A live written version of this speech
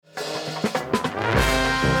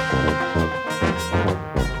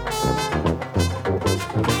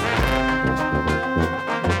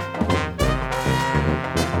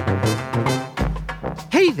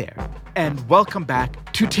and welcome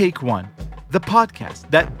back to Take One, the podcast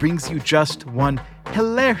that brings you just one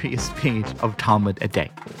hilarious page of Talmud a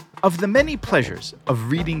day. Of the many pleasures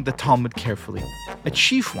of reading the Talmud carefully, a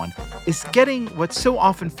chief one is getting what so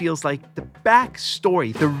often feels like the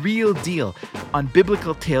backstory, the real deal, on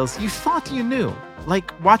biblical tales you thought you knew,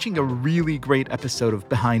 like watching a really great episode of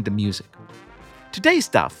Behind the Music. Today's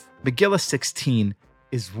daf, Megillah 16,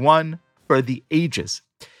 is one for the ages.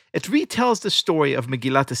 It retells the story of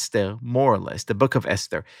Megillat Esther, more or less, the Book of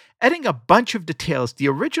Esther, adding a bunch of details the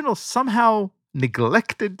original somehow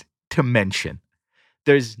neglected to mention.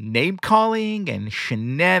 There's name-calling and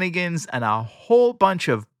shenanigans and a whole bunch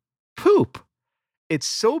of poop. It's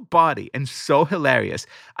so bawdy and so hilarious,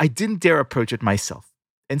 I didn't dare approach it myself.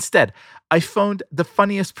 Instead, I phoned the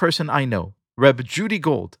funniest person I know, Reb Judy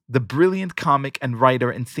Gold, the brilliant comic and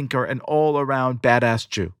writer and thinker and all-around badass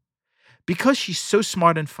Jew. Because she's so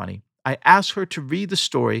smart and funny, I asked her to read the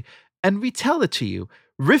story and retell it to you,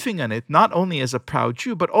 riffing on it not only as a proud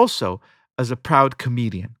Jew, but also as a proud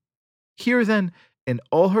comedian. Here then, in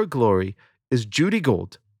all her glory, is Judy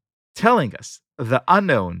Gold telling us the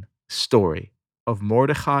unknown story of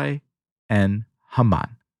Mordechai and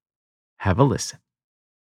Haman. Have a listen.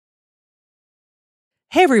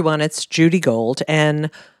 Hey everyone, it's Judy Gold,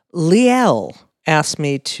 and Liel asked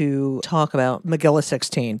me to talk about Megillah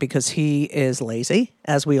 16 because he is lazy,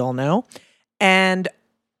 as we all know, and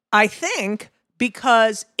I think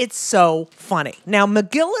because it's so funny. Now,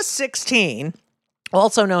 Megillah 16,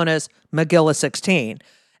 also known as Megillah 16,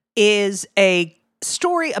 is a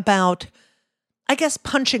story about, I guess,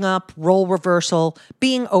 punching up, role reversal,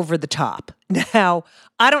 being over the top. Now,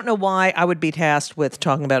 I don't know why I would be tasked with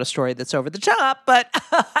talking about a story that's over the top, but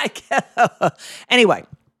anyway.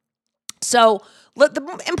 So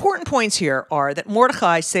the important points here are that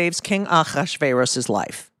Mordechai saves King Achashverosh's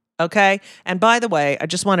life. Okay? And by the way, I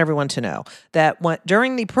just want everyone to know that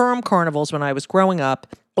during the Purim carnivals when I was growing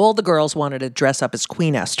up, all the girls wanted to dress up as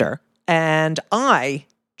Queen Esther. And I,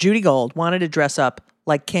 Judy Gold, wanted to dress up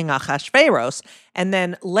like King Achashverosh. And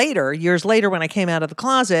then later, years later, when I came out of the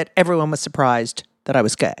closet, everyone was surprised that I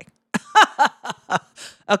was gay.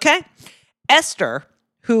 Okay? Esther,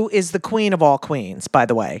 who is the queen of all queens, by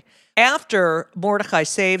the way, after Mordechai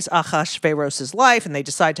saves Achashverosh's life and they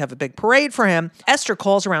decide to have a big parade for him, Esther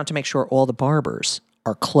calls around to make sure all the barbers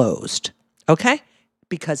are closed. Okay?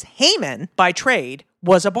 Because Haman, by trade,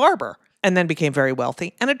 was a barber and then became very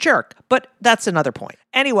wealthy and a jerk. But that's another point.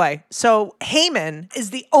 Anyway, so Haman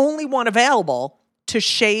is the only one available to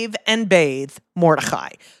shave and bathe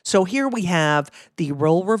Mordechai. So here we have the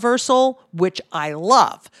role reversal, which I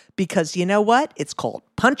love because you know what? It's called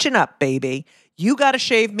punching up, baby. You got to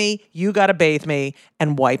shave me, you got to bathe me,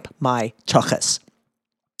 and wipe my tuchus.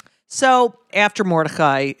 So after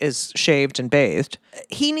Mordechai is shaved and bathed,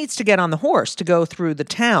 he needs to get on the horse to go through the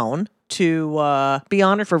town to be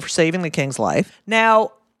honored for saving the king's life.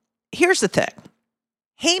 Now, here's the thing.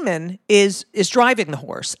 Haman is driving the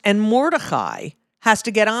horse, and Mordechai has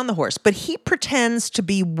to get on the horse, but he pretends to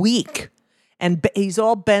be weak, and he's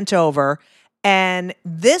all bent over. And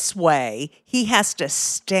this way, he has to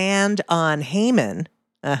stand on Haman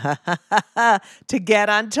to get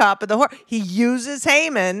on top of the horse. He uses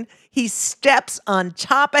Haman. He steps on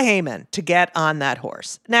top of Haman to get on that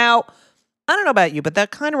horse. Now, I don't know about you, but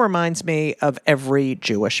that kind of reminds me of every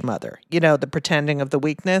Jewish mother. You know, the pretending of the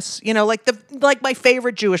weakness. You know, like my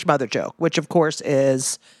favorite Jewish mother joke, which of course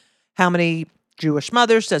is, how many Jewish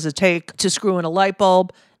mothers does it take to screw in a light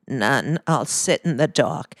bulb? None. I'll sit in the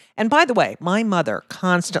dark. And by the way, my mother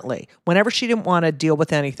constantly, whenever she didn't want to deal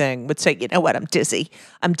with anything, would say, you know what, I'm dizzy.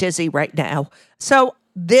 I'm dizzy right now. So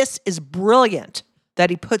this is brilliant that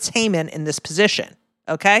he puts Haman in this position,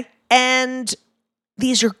 okay? And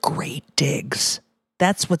these are great digs.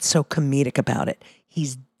 That's what's so comedic about it.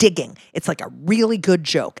 He's digging. It's like a really good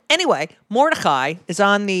joke. Anyway, Mordechai is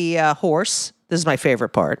on the horse. This is my favorite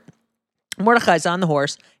part. Mordechai's on the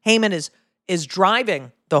horse. Haman is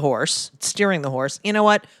driving the horse, steering the horse. You know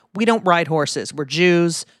what? We don't ride horses. We're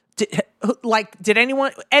Jews. Did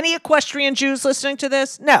any equestrian Jews listening to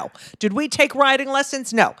this? No. Did we take riding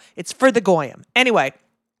lessons? No. It's for the Goyim. Anyway,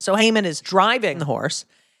 so Haman is driving the horse,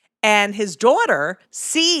 and his daughter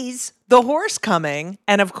sees the horse coming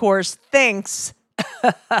and, of course, thinks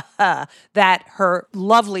that her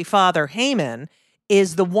lovely father, Haman,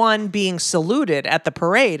 is the one being saluted at the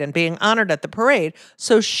parade and being honored at the parade.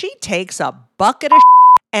 So she takes a bucket of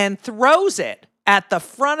and throws it at the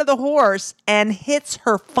front of the horse and hits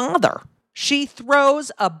her father. She throws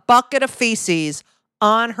a bucket of feces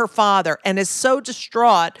on her father and is so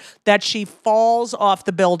distraught that she falls off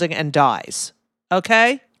the building and dies.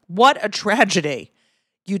 Okay? What a tragedy.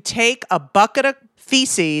 You take a bucket of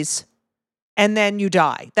feces and then you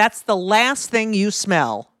die. That's the last thing you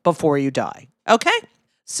smell before you die. Okay?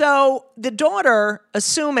 So the daughter,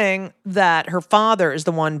 assuming that her father is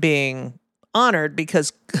the one being honored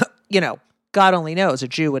because, God only knows a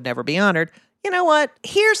Jew would never be honored. You know what?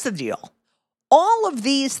 Here's the deal. All of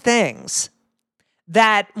these things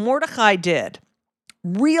that Mordecai did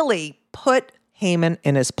really put Haman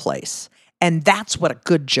in his place. And that's what a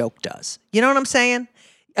good joke does. You know what I'm saying?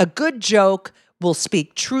 A good joke will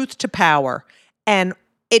speak truth to power. And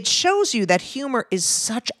it shows you that humor is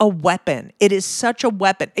such a weapon. It is such a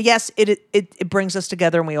weapon. Yes, it brings us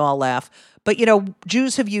together and we all laugh. But,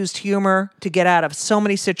 Jews have used humor to get out of so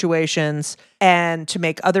many situations and to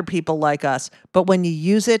make other people like us. But when you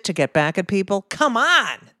use it to get back at people, come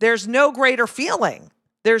on. There's no greater feeling.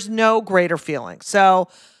 There's no greater feeling. So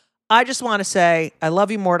I just want to say, I love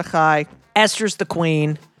you, Mordecai. Esther's the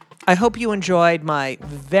queen. I hope you enjoyed my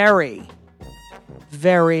very,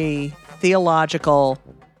 very theological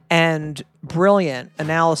and brilliant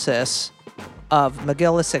analysis of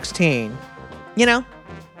Megillah 16.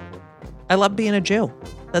 I love being a Jew.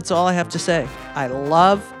 That's all I have to say. I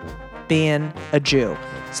love being a Jew.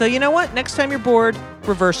 So you know what? Next time you're bored,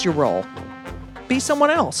 reverse your role. Be someone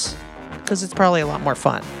else, because it's probably a lot more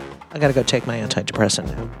fun. I got to go take my antidepressant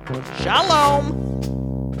now. Shalom!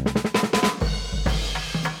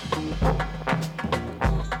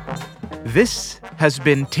 This has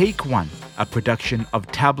been Take One, a production of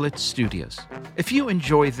Tablet Studios. If you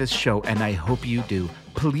enjoy this show, and I hope you do,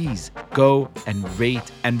 please go and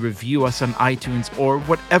rate and review us on iTunes or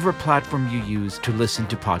whatever platform you use to listen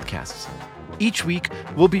to podcasts. Each week,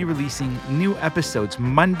 we'll be releasing new episodes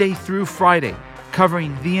Monday through Friday,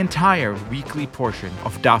 covering the entire weekly portion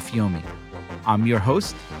of Daf Yomi. I'm your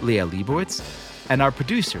host, Leah Leibowitz, and our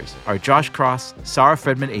producers are Josh Cross, Sarah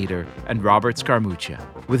Fredman-Ader, and Robert Scaramuccia,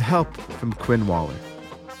 with help from Quinn Waller.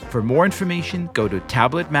 For more information, go to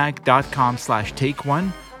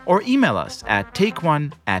tabletmag.com/takeone or email us at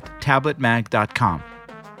takeone@tabletmag.com.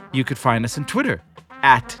 You could find us on Twitter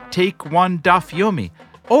 @TakeOneDafYomi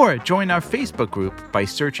or join our Facebook group by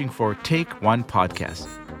searching for Take One Podcast.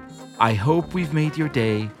 I hope we've made your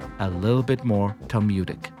day a little bit more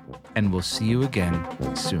Talmudic, and we'll see you again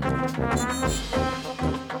soon.